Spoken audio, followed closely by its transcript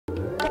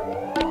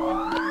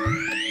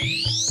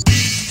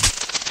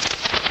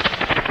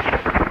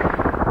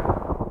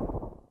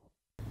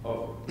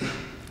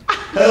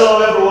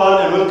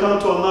welcome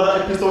to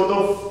another episode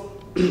of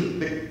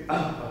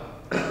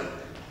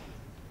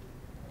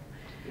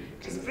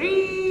Just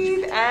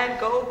breathe and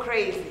go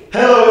crazy.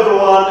 Hello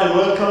everyone and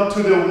welcome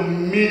to the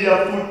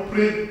Media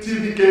Footprint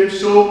TV game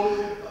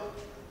show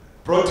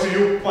brought to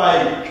you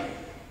by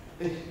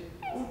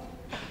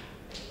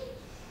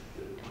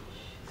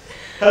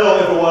Hello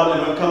everyone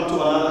and welcome to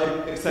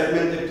another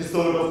excitement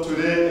episode of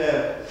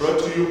today brought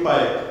to you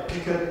by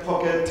Pick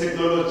Pocket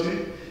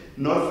Technology,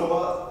 not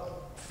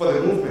for the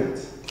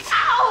movement.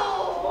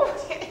 Ow!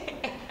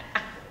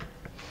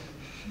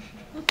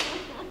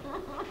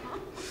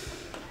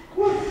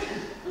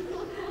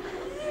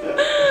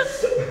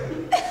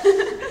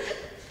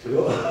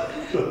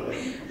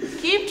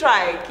 Keep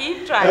trying,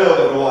 keep trying.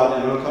 Hello everyone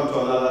and welcome to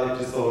another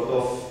episode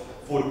of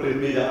Footprint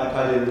Media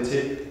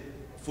Academy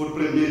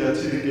Footprint Media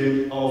TV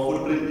game, our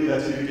Footprint Media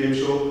TV game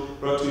show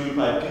brought to you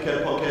by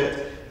Pick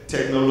Pocket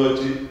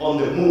Technology on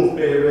the move,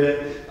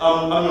 baby.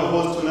 I'm your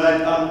host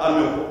tonight.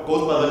 I'm your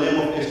host by the name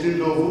of Ashley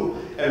Lovu,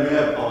 and we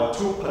have our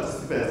two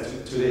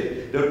participants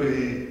today. They'll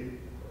be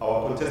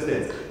our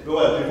contestants.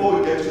 Well, before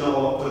we get to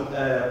know our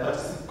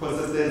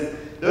contestants,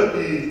 they'll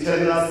be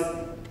telling us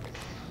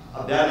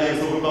their names,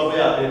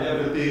 and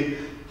everything.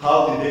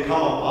 How did they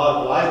come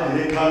about? Why did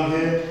they come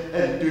here?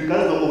 And do you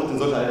guys know what is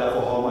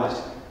for how much?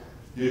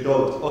 You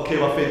don't. Okay,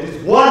 my friend,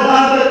 it's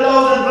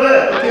 100,000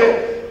 rand.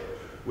 Okay,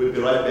 we'll be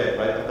right back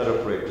right after the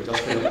break. We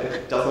just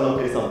want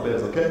to pay some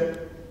bills, okay?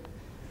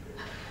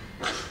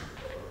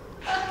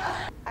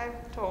 I'm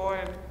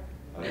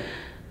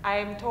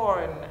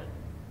torn.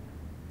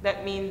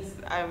 That means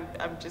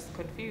I'm just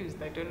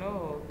confused. I don't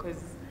know,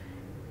 because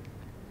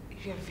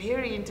you're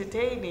very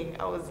entertaining.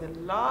 I was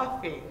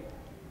laughing.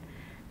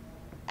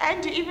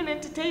 And you're even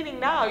entertaining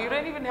now. You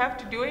don't even have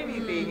to do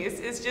anything.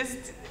 It's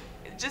just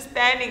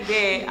standing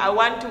there. I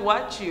want to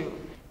watch you.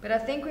 But I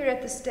think we're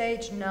at the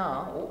stage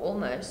now, or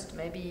almost,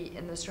 maybe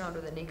in this round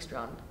or the next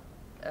round,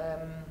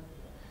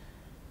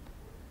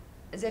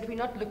 is that we're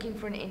not looking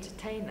for an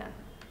entertainer.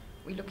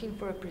 We're looking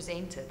for a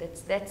presenter.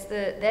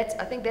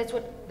 I think that's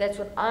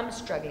what I'm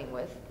struggling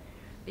with,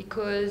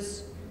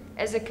 because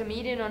as a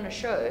comedian on a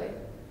show,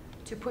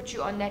 to put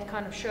you on that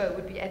kind of show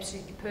would be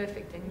absolutely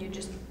perfect, and you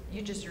just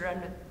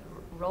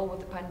roll with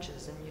the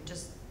punches, and you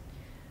just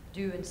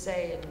do and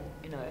say, and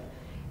you know.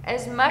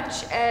 As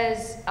much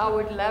as I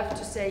would love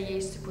to say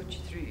yes to put you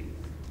through,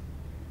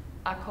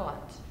 I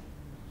can't.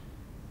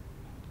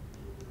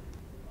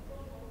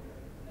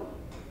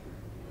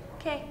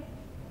 Okay.